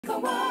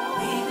Oh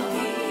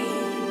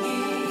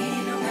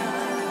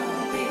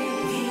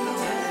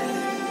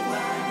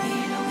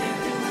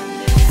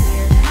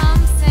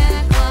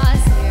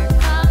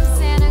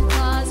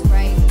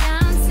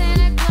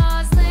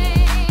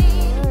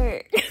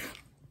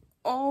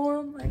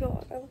my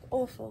god, that was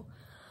awful.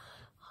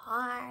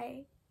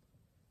 Hi.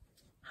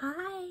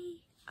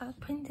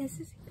 Princess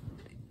is here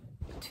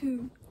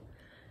too.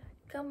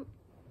 Come.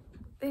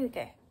 There we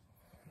go.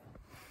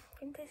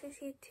 Princess is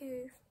here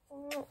too.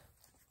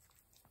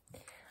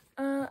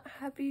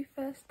 Happy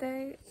first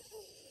day.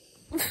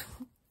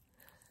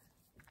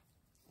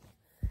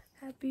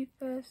 Happy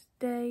first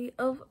day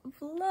of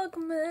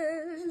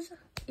Vlogmas.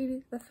 It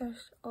is the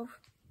 1st of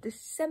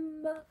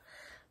December.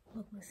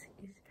 Vlogmas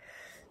is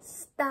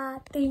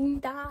starting,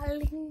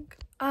 darling.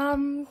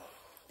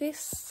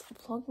 This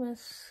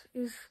Vlogmas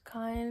is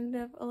kind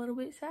of a little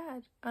bit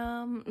sad,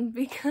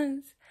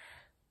 because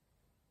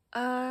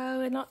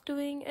we're not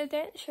doing a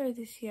dance show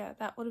this year.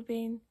 That would have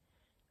been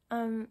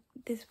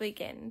this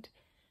weekend,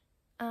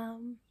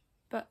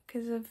 but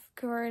because of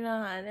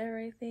Corona and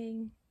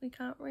everything, we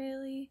can't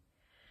really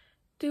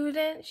do a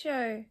dance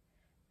show,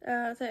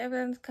 so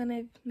everyone's kind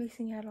of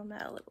missing out on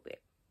that a little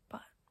bit.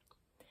 But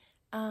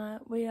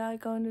we are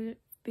going to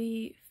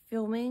be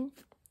filming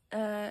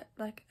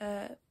like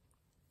a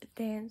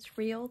dance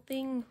reel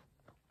thing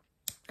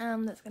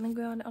that's gonna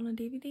go on a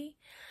DVD,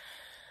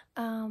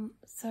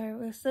 so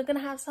we're still gonna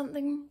have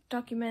something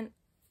document,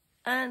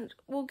 and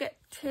we'll get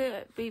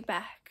to be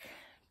back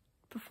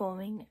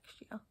performing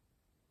next year,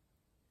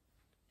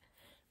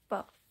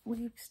 but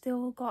we've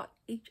still got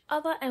each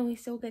other and we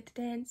still get to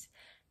dance,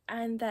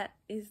 and that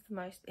is the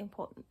most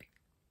important thing.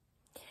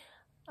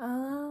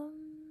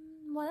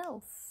 What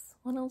else?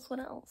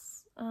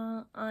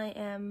 I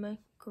am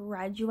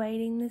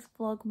graduating this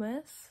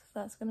Vlogmas, so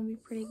that's gonna be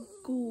pretty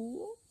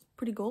cool.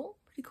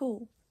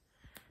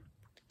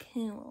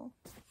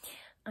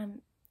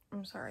 I'm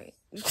sorry.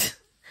 Yes.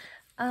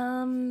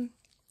 I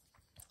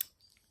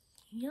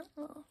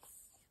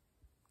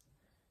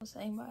was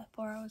saying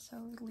before I was so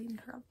rudely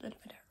interrupted.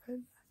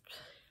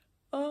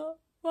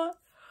 What?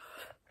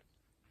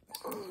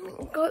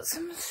 Got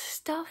some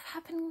stuff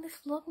happening this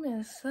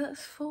Vlogmas,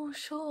 that's for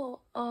sure.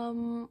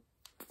 I'm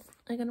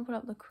gonna put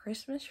up the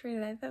Christmas tree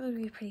today. That would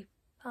be pretty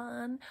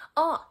fun.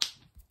 Oh,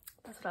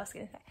 that's what I was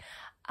gonna say.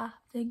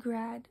 After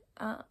grad,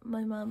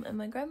 my mum and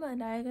my grandma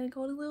and I are gonna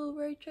go on a little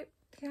road trip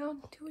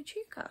down to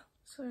Echuca,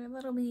 so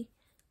that'll be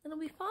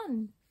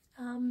fun.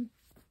 And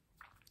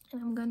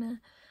I'm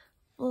gonna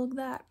vlog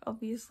that,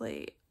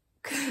 obviously,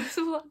 because it's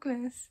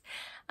Vlogmas.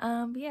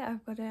 But yeah,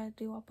 I've got to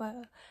do up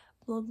a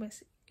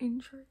Vlogmas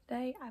intro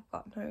today. I've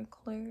got no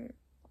clue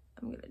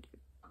I'm gonna do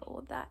all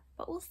of that,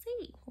 but we'll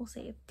see.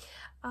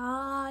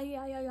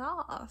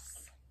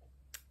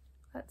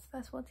 Yes,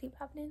 that's what's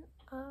happening.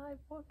 I've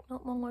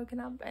not long woken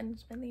up and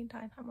spent the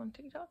entire time on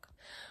TikTok.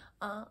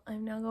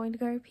 I'm now going to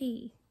go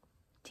pee.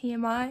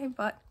 TMI,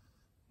 but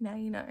now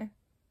you know.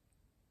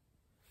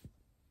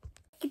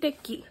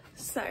 Okie.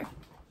 So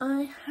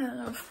I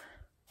have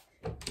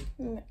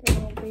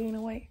been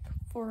awake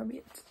for a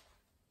bit.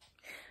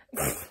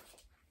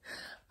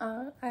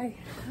 I have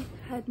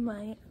had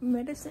my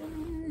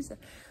medicines,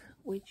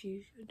 which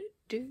you should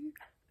do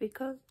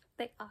because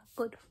they are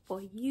good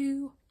for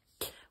you.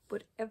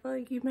 Whatever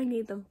you may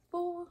need them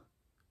for,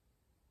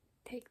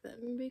 take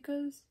them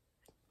because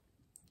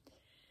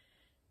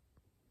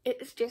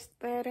it's just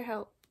there to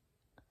help.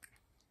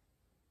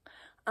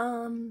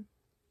 Am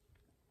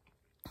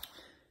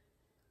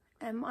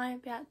I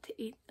about to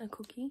eat a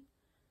cookie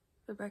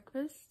for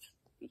breakfast?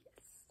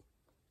 Yes.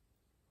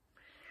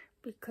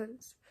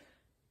 Because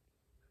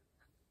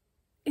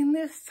in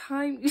this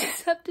time, you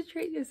just have to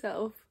treat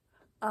yourself.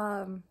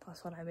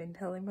 That's what I've been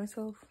telling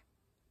myself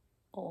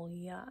all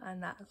year,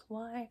 and that's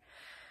why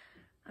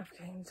I've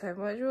gained so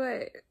much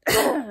weight.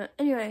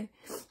 Anyway,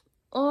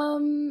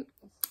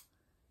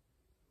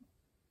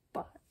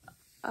 but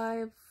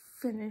I've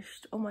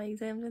finished all my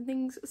exams and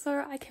things,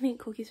 so I can eat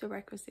cookies for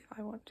breakfast if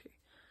I want to.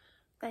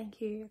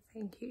 Thank you,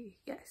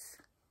 yes.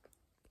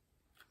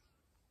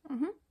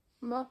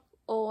 That's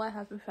all I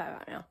have to say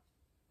right now.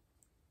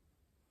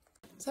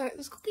 So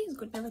this cookie is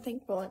good and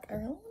everything, but like I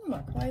really want to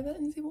microwave it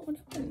and see what would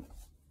happen.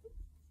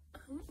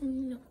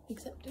 Not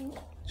accepting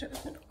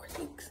judgment or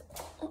critiques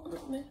on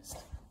this,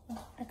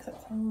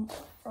 except from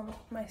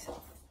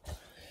myself.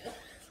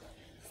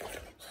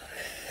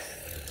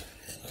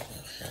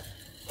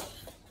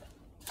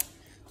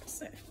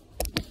 So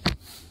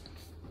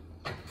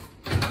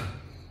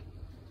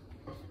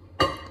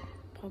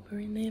pop her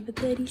in there for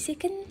 30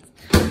 seconds.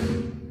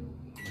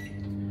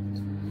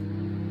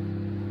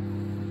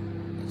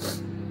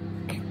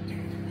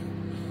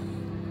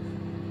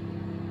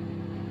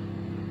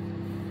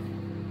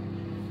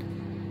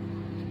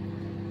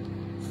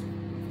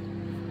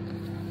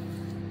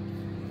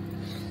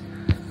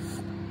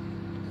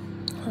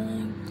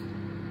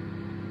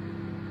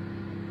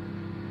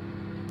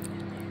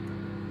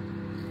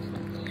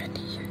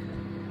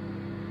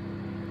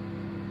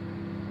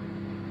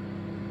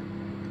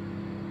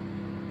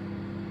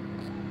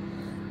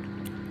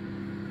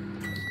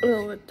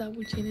 Oh, the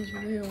double chin is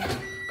real.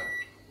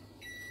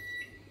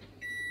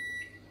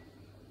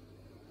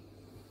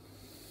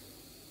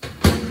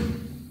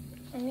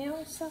 And now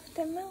it's soft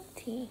and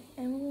melty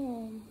and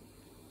warm.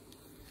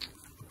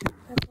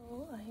 That's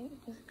all I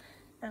was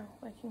now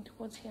working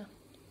towards here.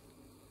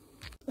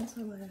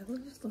 Also, my hair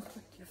just looks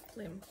like you're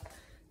slim.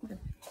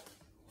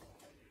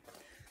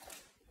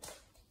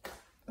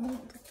 Oh,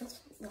 that's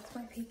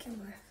my peak in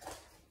life.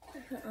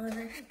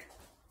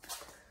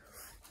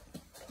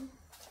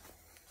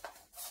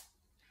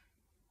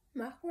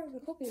 Macaroni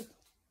with cookies.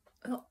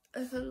 Oh,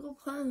 it's a little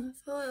plan.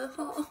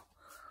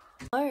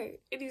 Oh,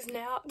 it is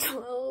now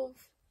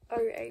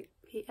 12:08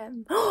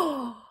 p.m.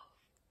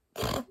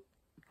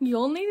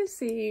 You'll need to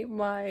see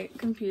my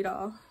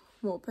computer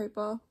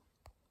wallpaper.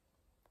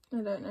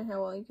 I don't know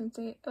how well you can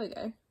see it. There we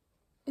go.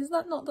 Is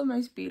that not the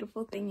most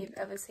beautiful thing you've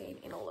ever seen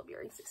in all of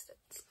your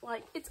existence?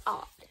 Like, it's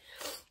art.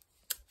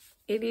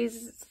 It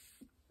is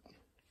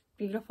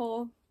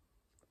beautiful.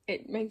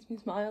 It makes me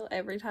smile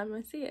every time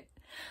I see it.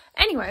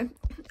 Anyway,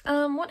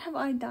 what have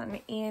I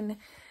done in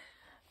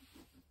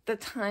the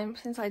time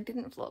since I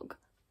didn't vlog?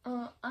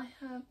 I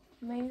have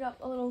made up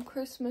a little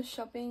Christmas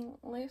shopping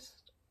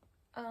list.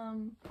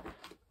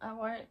 I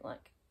won't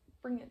like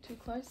bring it too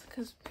close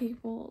because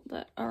people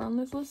that are on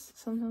this list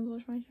sometimes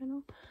watch my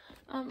channel.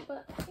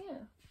 But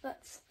yeah,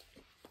 that's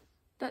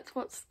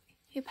what's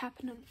hip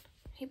happening.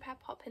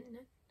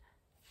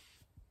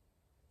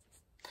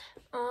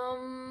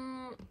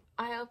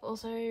 I have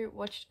also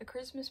watched a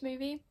Christmas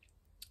movie,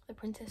 The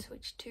Princess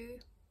Switch 2.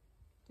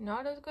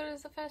 Not as good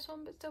as the first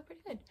one, but still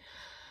pretty good.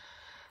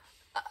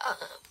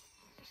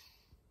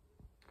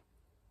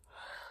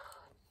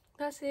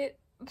 That's it.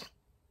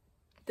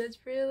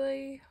 That's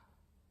really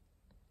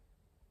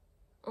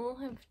all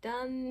I've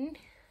done.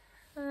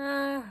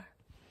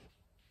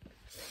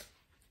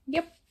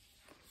 Yep.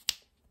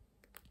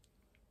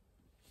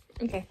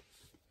 Okay.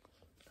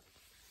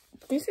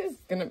 This is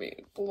gonna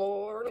be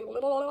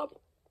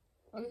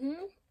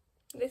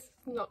This is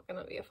not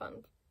gonna be a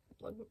fun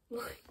vlog.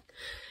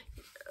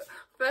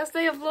 First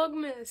day of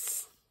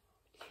Vlogmas.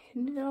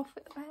 Hitting it off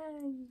with a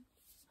bang.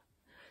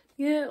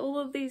 Yeah, all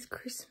of these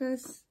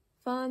Christmas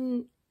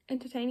fun,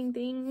 entertaining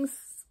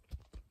things.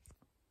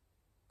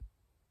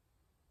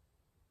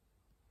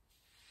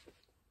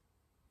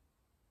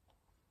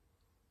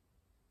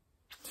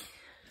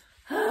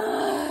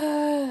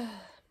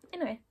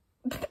 Anyway.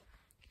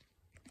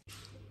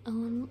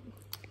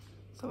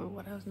 So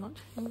what has not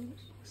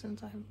changed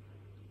since I've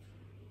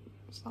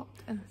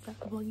stopped and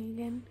started vlogging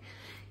again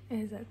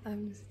is that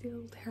I'm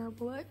still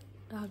terrible at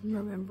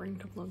remembering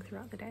to vlog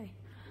throughout the day.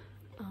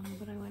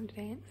 But I went to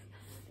dance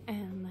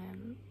and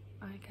then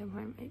I came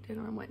home, ate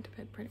dinner and went to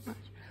bed pretty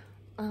much.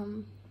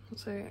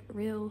 So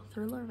real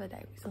thriller of a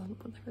day. We still haven't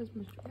put the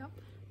Christmas tree up.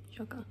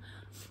 Shocker.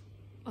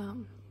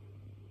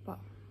 But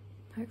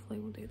hopefully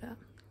we'll do that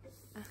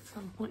at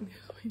some point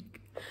this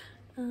week.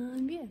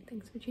 Yeah,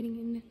 thanks for tuning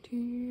in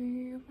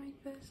to my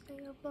first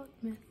day of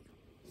Vlogmas.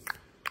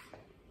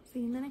 See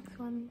you in the next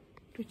one,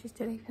 which is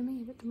today for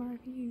me, but tomorrow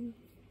for you.